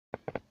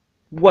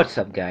What's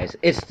up, guys?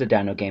 It's the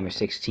Dino Gamer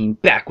 16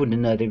 back with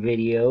another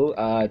video.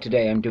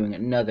 Today I'm doing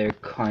another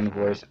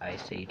Carnivores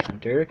Ice Age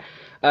Hunter.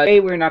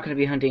 Today we're not going to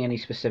be hunting any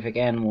specific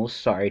animals,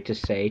 sorry to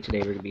say. Today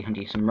we're going to be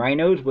hunting some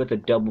rhinos with a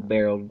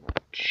double-barreled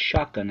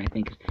shotgun, I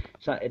think.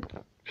 For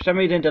some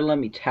reason it didn't let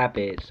me tap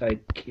it, so I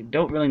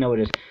don't really know what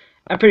it is.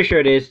 I'm pretty sure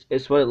it is.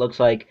 It's what it looks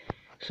like.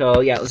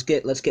 So yeah, let's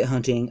get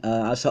hunting.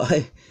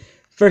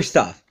 First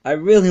off, I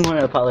really want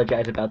to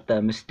apologize about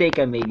the mistake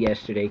I made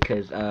yesterday,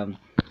 because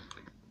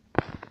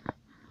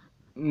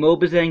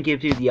Mobizen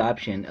gives you the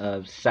option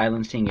of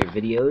silencing your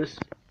videos,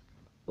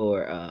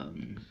 or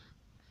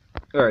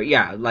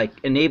yeah, like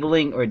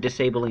enabling or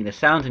disabling the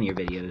sounds in your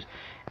videos,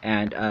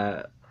 and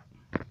well,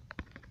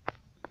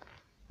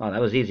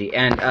 that was easy.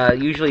 And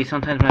usually,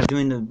 sometimes when I'm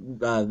doing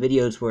the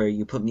videos where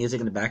you put music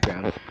in the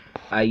background,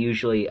 I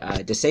usually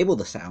disable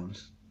the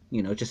sounds,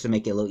 just to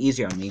make it a little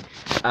easier on me.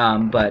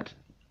 But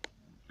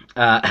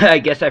I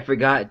guess I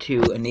forgot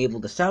to enable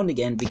the sound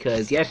again,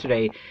 because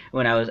yesterday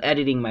when I was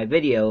editing my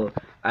video,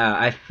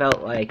 I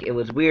felt like it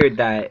was weird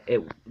that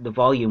the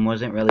volume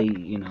wasn't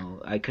really,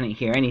 I couldn't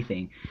hear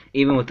anything,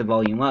 even with the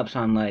volume up. So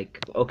I'm like,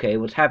 okay,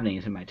 what's happening?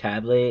 Is it my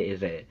tablet?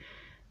 Is it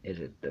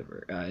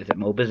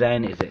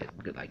Mobizen? Is it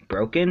like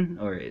broken,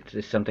 or is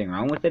there something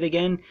wrong with it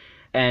again?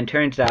 And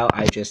turns out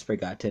I just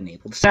forgot to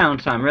enable the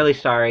sound, so I'm really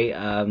sorry.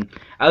 I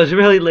was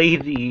really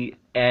lazy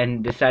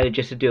and decided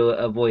just to do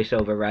a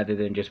voiceover rather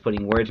than just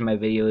putting words in my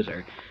videos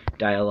or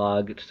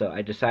dialogue. So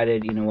I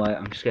decided, you know what,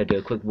 I'm just gonna do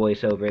a quick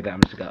voiceover, then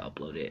I'm just gonna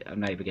upload it. I'm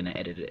not even gonna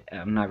edit it.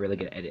 I'm not really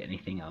gonna edit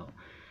anything out,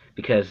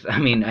 because I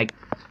mean, I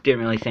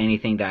didn't really say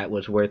anything that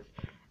was worth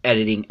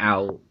editing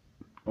out,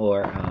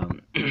 or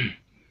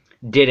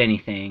did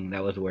anything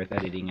that was worth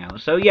editing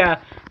out. So yeah,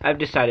 I've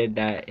decided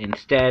that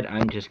instead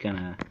I'm just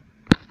gonna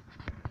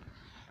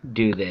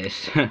do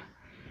this.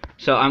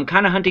 So I'm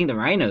kind of hunting the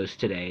rhinos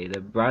today. The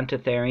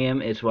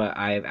Brontotherium is what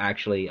I've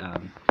actually,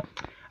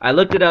 I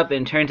looked it up,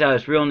 and turns out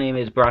its real name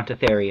is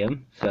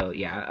Brontotherium. So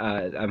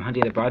yeah, I'm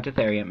hunting the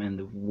Brontotherium and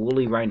the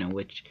woolly rhino,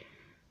 which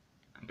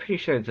I'm pretty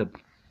sure it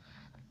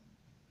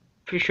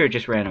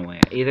just ran away.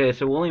 Either it's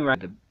a woolly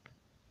rhino or the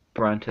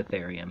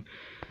Brontotherium.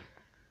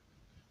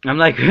 I'm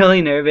like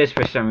really nervous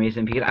for some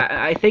reason, because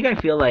I think I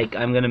feel like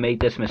I'm gonna make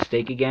this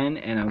mistake again,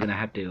 and I'm gonna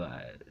have to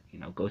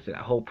go through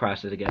that whole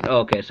process again. Oh,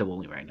 okay, so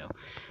woolly rhino,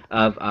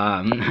 of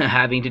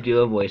having to do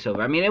a voiceover.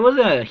 I mean, it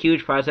wasn't a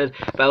huge process,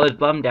 but I was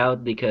bummed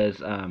out because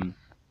that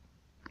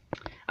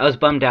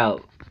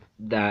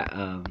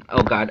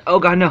oh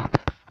god, no,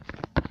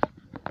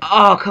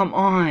 oh come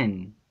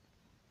on,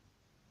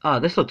 oh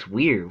this looks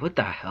weird. What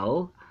the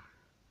hell?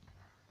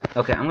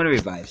 Okay, I'm gonna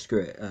revive.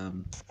 Screw it.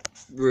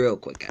 Real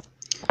quick.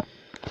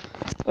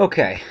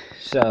 Okay,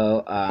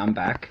 so I'm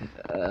back.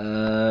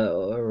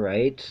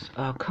 Alright.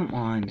 Oh, come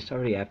on. It's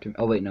already after me.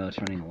 Oh, wait, no, it's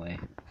running away.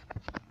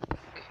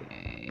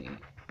 Okay.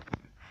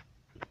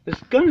 This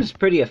gun is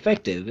pretty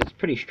effective. It's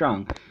pretty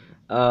strong.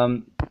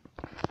 So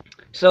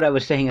what I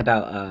was saying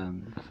about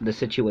the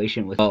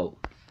situation with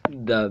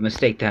the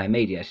mistake that I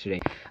made yesterday.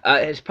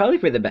 It's probably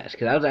for the best,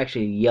 because I was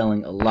actually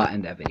yelling a lot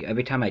in that video.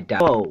 Every time I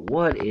died. Whoa,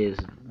 what is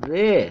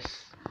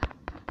this?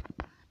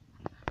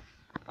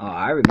 Oh,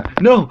 I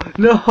remember.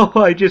 No,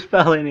 I just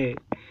fell in it.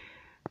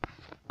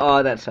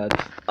 Oh, that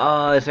sucks.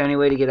 Oh, is there any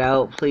way to get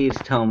out? Please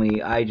tell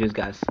me. I just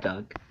got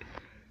stuck.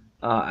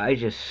 I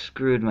just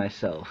screwed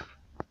myself.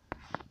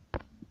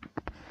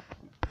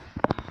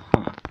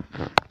 Huh.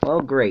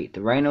 Well, great. The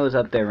rhino is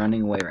up there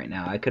running away right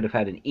now. I could have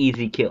had an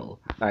easy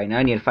kill. Alright, now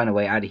I need to find a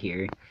way out of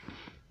here.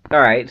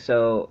 Alright,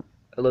 so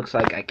it looks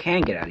like I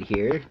can get out of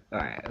here.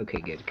 Alright,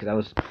 okay, good. Because I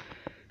was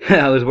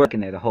I was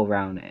working there the whole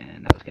round,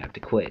 and I was going to have to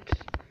quit.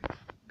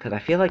 Because I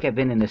feel like I've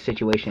been in this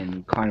situation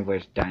in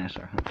Carnivores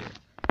Dinosaur Hunter.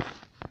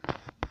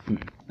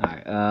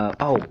 Alright,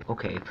 oh,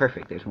 okay,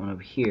 perfect. There's one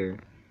over here.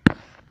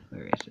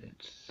 Where is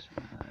it?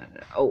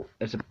 Oh,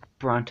 it's a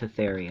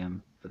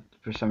Brontotherium. But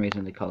for some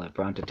reason they call it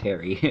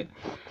Brontoteri.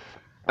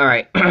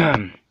 Alright.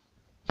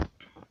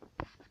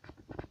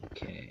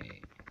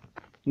 Okay.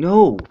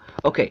 No!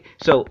 Okay,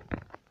 so,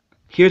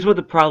 here's what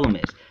the problem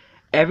is.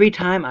 Every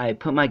time I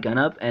put my gun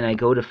up and I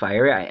go to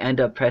fire it, I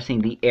end up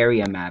pressing the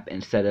area map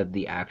instead of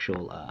the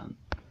actual,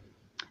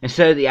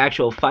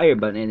 fire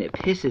button, and it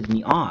pisses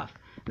me off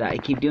that I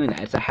keep doing that.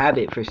 It's a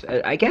habit.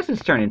 I guess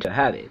it's turned into a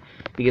habit,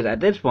 because at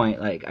this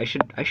point, like, I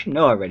should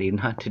know already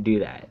not to do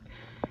that.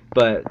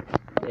 But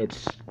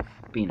it's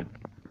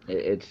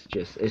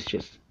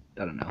just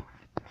I don't know,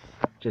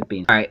 just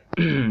being. All right.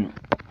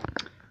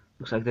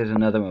 Looks like there's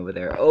another one over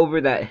there,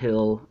 over that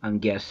hill, I'm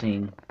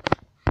guessing.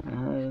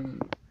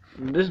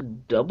 This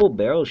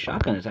double-barrel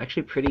shotgun is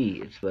actually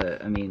pretty.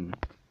 But I mean,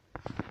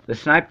 the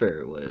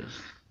sniper was.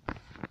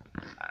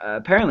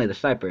 Apparently the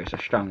sniper is the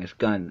strongest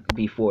gun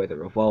before the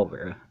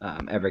revolver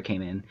ever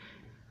came in.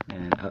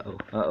 And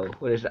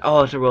what is that?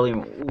 Oh, it's a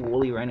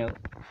woolly rhino.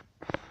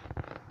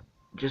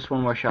 Just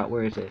one more shot.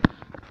 Where is it?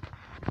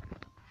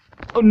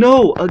 Oh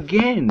no!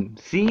 Again!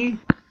 See?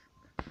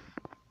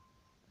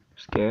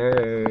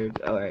 Scared.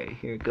 Alright,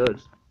 here it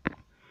goes.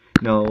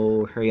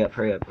 No, hurry up.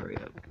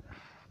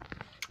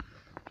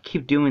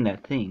 keep doing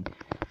that thing.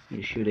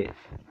 You shoot it.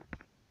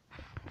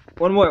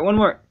 One more, one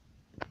more.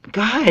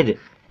 God!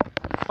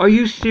 Are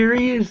you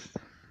serious?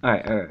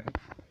 Alright, alright.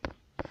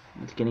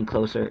 It's getting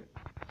closer.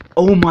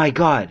 Oh my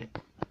god!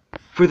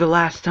 For the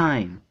last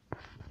time.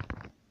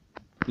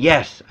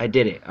 Yes, I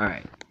did it.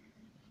 Alright.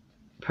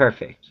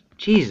 Perfect.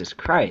 Jesus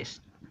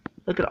Christ.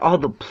 Look at all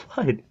the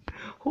blood.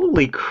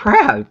 Holy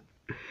crap.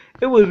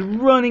 It was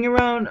running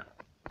around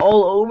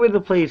all over the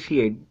place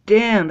here.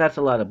 Damn, that's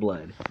a lot of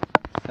blood.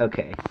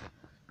 Okay.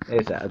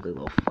 There's that ugly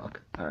little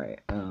fuck. Alright,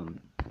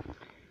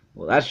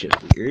 well, that's just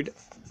weird.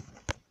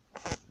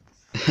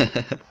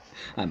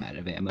 I'm out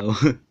of ammo.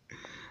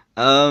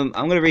 I'm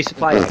gonna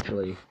resupply,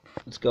 actually.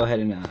 Let's go ahead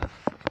and,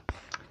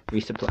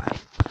 resupply.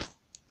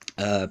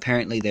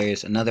 Apparently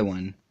there's another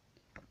one.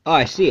 Oh,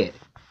 I see it.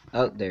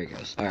 Oh, there it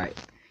goes. Alright.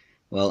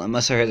 Well, I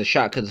must have heard the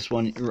shot because it's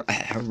one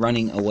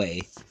running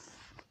away.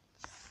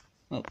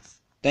 Oh,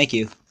 thank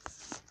you.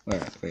 Where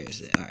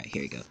is it? Alright,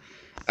 here we go.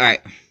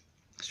 Alright.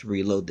 Let's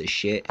reload this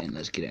shit and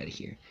let's get out of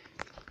here.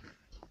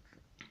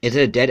 Is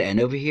it a dead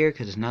end over here?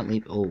 Because it's not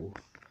leap. Oh.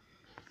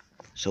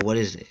 So what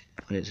is it?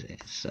 What is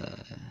it?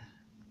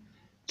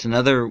 It's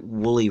another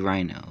woolly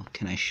rhino.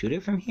 Can I shoot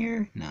it from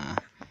here? Nah.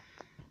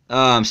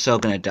 Oh, I'm so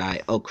gonna die.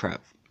 Oh,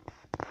 crap.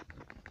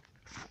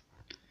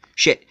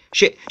 Shit,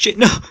 shit, shit,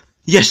 no!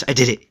 Yes, I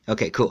did it!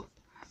 Okay, cool.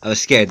 I was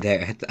scared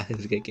there. I thought I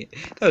was gonna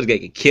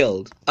get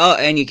killed. Oh,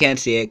 and you can't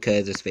see it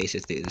because its face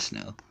is through the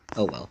snow.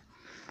 Oh, well.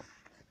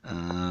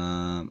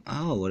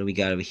 Oh, what do we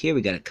got over here?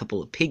 We got a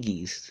couple of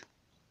piggies.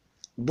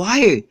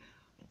 Why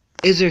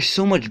is there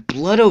so much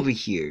blood over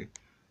here?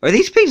 Are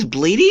these pigs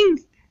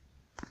bleeding?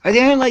 Are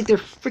they on, like, their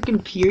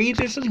freaking periods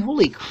or something?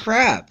 Holy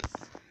crap.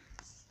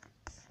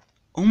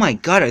 Oh my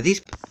god, are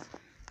these...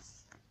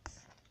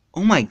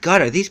 Oh my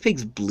god, are these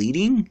pigs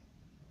bleeding?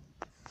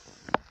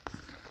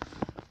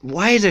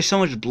 Why is there so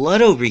much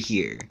blood over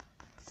here?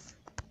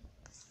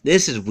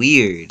 This is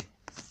weird.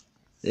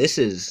 This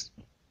is...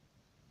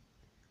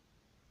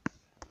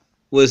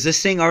 Was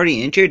this thing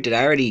already injured? Did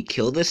I already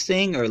kill this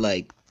thing? Or,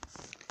 like...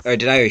 Or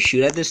did I already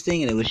shoot at this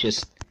thing and it was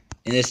just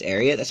in this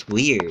area? That's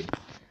weird.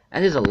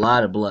 That is a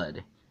lot of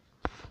blood.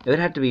 It would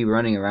have to be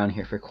running around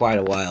here for quite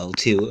a while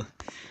to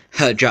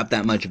drop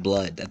that much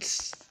blood.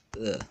 That's...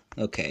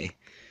 okay.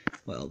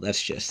 Well,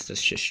 that's just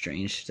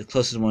strange. The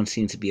closest one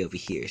seems to be over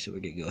here, so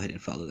we're gonna go ahead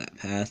and follow that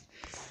path.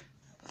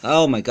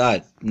 Oh my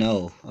god,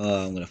 no.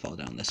 I'm gonna fall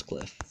down this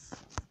cliff.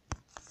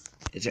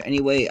 Is there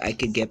any way I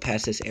could get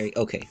past this area?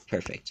 Okay,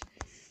 perfect.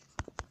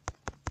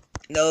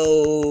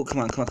 No, come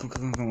on, come on, come on,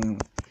 come on, come on.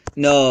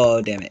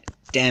 No, damn it.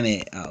 Damn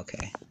it. Oh,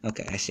 okay.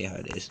 Okay, I see how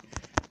it is.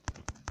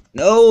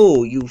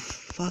 No, you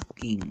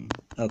fucking...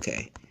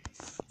 Okay.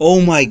 Oh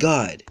my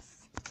god.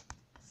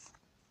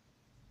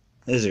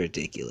 This is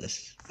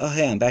ridiculous. Oh,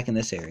 hey, I'm back in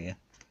this area.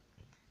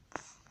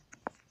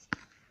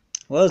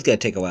 Well, it's gonna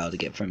take a while to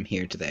get from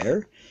here to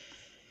there.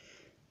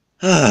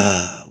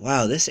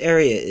 Wow, this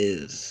area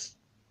is...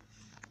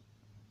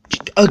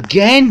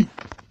 Again?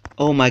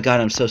 Oh my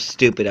god, I'm so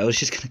stupid. I was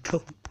just gonna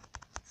go...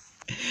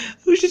 I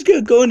was just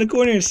gonna go in the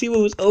corner and see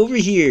what was over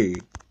here.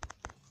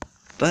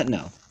 But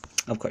no.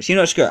 Of course. You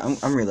know, screw it. I'm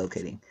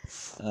relocating.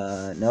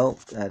 No,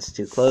 that's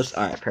too close.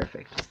 Alright,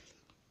 perfect.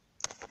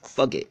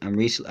 Fuck it. I'm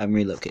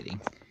relocating.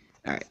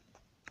 Alright.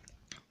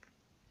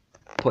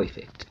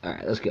 Perfect.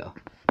 Alright, let's go.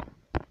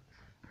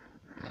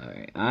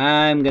 Alright,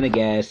 I'm gonna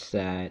guess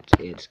that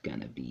it's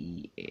gonna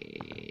be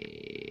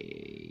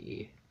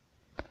a...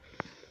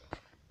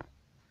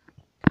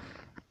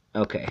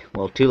 Okay,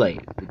 well, too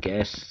late. I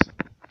guess...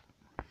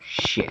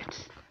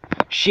 Shit.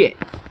 Shit!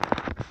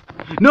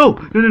 No!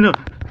 No, no, no!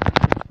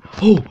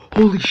 Oh,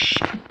 holy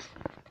shit!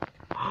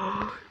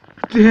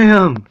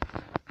 Damn!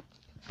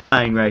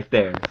 Lying right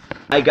there.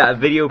 I got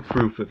video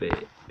proof of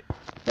it.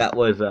 That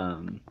was,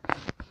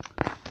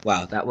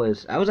 wow, that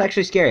was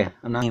actually scary.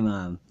 I'm not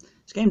even,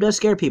 this game does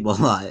scare people a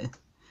lot.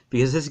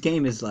 Because this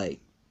game is like,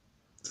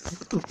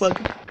 what the fuck?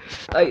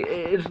 Like,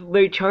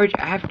 they charge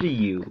after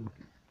you.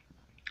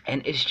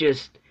 And it's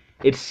just,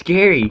 it's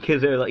scary,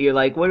 because you're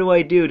like, what do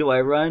I do? Do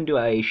I run? Do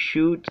I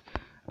shoot?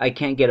 I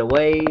can't get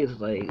away. It's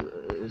like,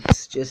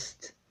 it's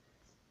just,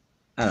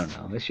 I don't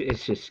know.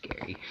 It's just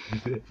scary.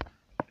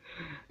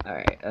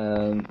 Alright,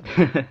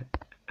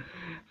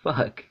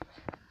 fuck.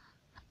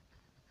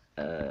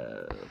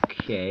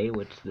 Okay,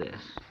 what's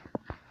this?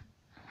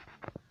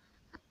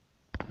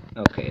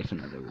 Okay, it's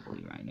another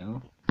woolly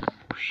rhino.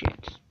 Oh,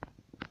 shit.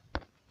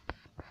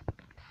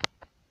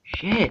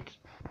 Shit!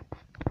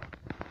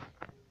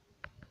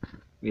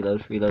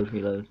 Reload, reload,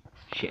 reload.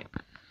 Shit.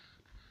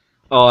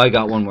 Oh, I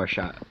got one more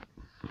shot.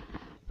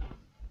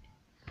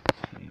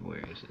 Okay,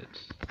 where is it?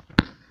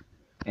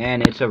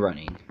 And it's a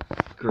running.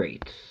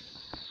 Great.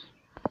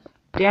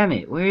 Damn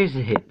it, where is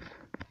it?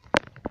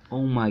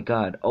 Oh my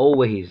god,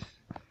 always.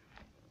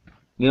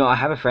 You know, I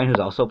have a friend who's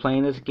also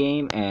playing this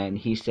game, and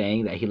he's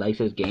saying that he likes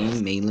this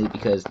game mainly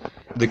because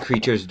the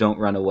creatures don't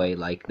run away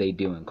like they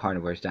do in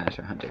Carnivores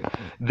Dinosaur Hunter.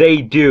 They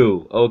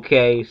do,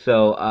 okay?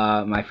 So,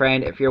 my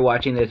friend, if you're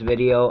watching this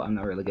video, I'm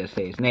not really gonna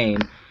say his name,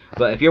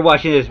 But if you're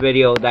watching this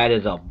video, that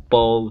is a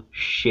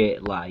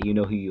bullshit lie. You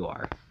know who you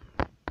are.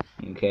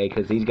 Okay,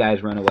 because these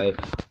guys run away.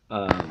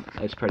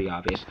 It's pretty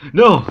obvious.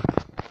 No!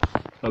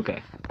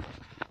 Okay.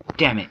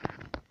 Damn it.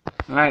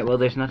 Alright, well,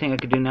 there's nothing I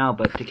could do now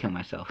but to kill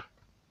myself.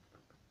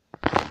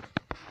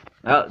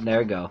 Oh, there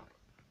we go.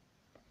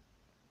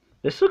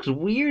 This looks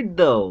weird,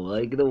 though.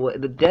 Like,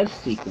 the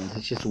death sequence,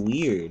 it's just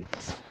weird.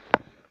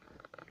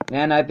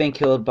 And I've been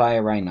killed by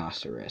a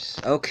rhinoceros.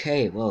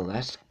 Okay, well,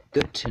 that's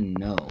good to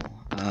know.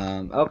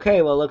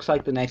 Okay, well, looks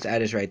like the next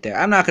ad is right there.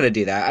 I'm not gonna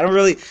do that.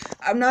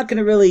 I'm not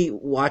gonna really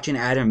watch an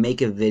ad or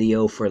make a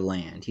video for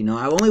land. You know,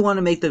 I only want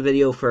to make the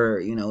video for,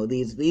 you know,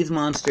 these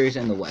monsters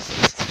and the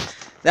weapons.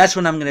 That's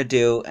what I'm gonna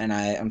do, and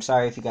I'm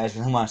sorry if you guys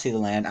really want to see the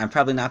land. I'm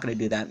probably not gonna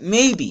do that.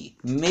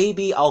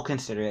 Maybe I'll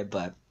consider it,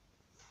 but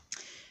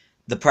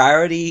the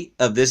priority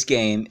of this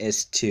game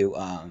is to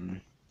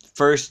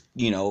first,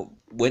 you know,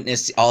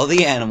 witness all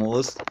the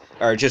animals,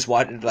 or just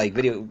watch, like,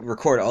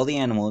 record all the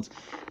animals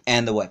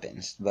and the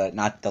weapons, but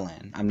not the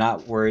land. I'm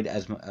not worried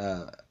as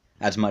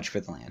much for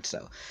the land.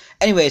 So,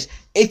 anyways,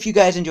 if you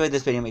guys enjoyed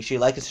this video, make sure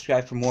you like and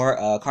subscribe for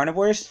more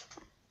Carnivores,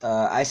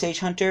 Ice Age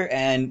Hunter,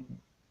 and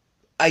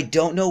I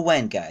don't know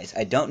when, guys.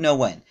 I don't know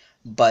when,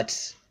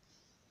 but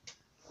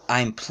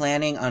I'm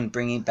planning on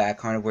bringing back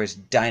Carnivores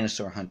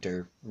Dinosaur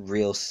Hunter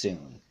real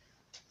soon.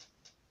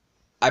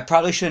 I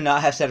probably should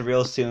not have said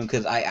real soon,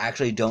 because I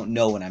actually don't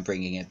know when I'm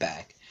bringing it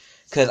back.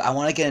 Because I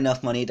want to get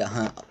enough money to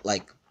hunt,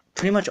 like,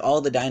 pretty much all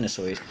the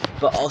dinosaurs,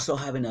 but also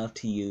have enough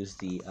to use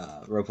the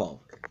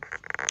revolver.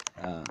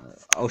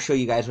 I'll show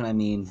you guys what I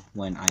mean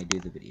when I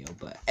do the video.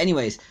 But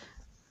anyways,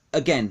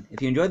 again,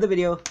 if you enjoyed the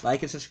video,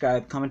 like and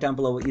subscribe, comment down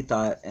below what you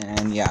thought,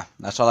 and yeah,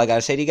 that's all I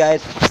gotta say to you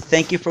guys.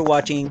 Thank you for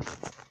watching.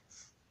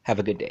 Have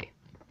a good day.